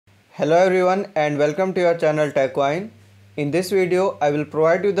Hello everyone and welcome to your channel TechWine. In this video, I will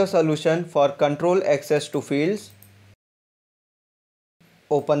provide you the solution for control access to fields.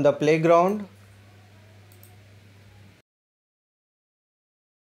 Open the playground.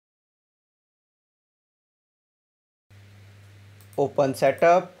 Open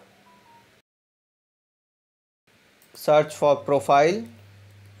setup. Search for profile.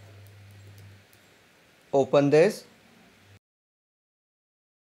 Open this.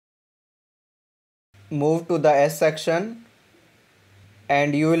 Move to the S section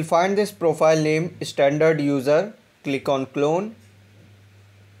and you will find this profile name standard user. Click on clone.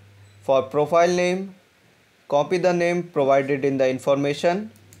 For profile name, copy the name provided in the information.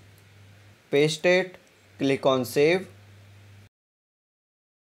 Paste it. Click on save.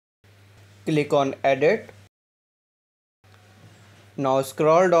 Click on edit. Now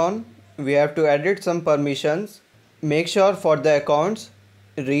scroll down. We have to edit some permissions. Make sure for the accounts,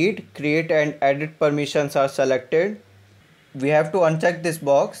 read, create and edit permissions are selected. We have to uncheck this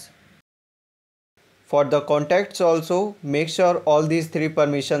box. For the contacts also, make sure all these three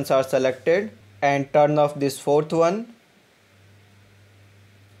permissions are selected and turn off this fourth one.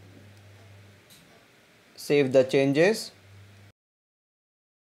 Save the changes.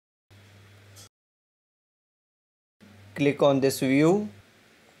 Click on this view,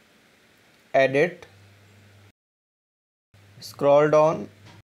 edit, scroll down,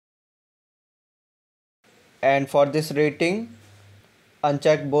 and for this rating,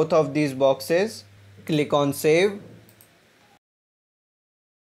 uncheck both of these boxes. Click on save.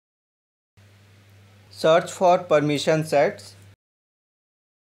 Search for permission sets.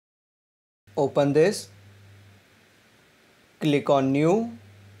 Open this. Click on new.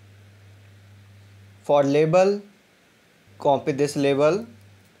 For label, copy this label,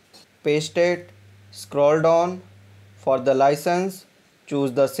 paste it, scroll down. For the license,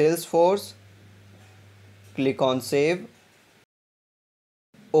 choose the Salesforce. Click on save.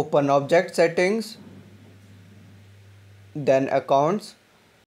 Open object settings, then accounts.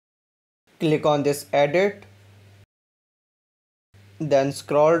 Click on this edit, then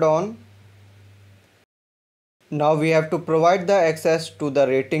scroll down. Now we have to provide the access to the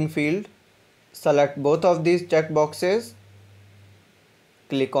rating field. Select both of these checkboxes.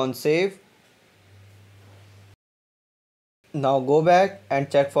 Click on save. Now go back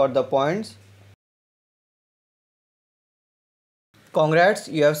and check for the points. Congrats,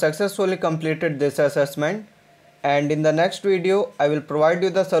 you have successfully completed this assessment, and in the next video I will provide you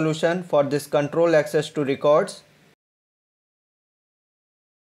the solution for this control access to records.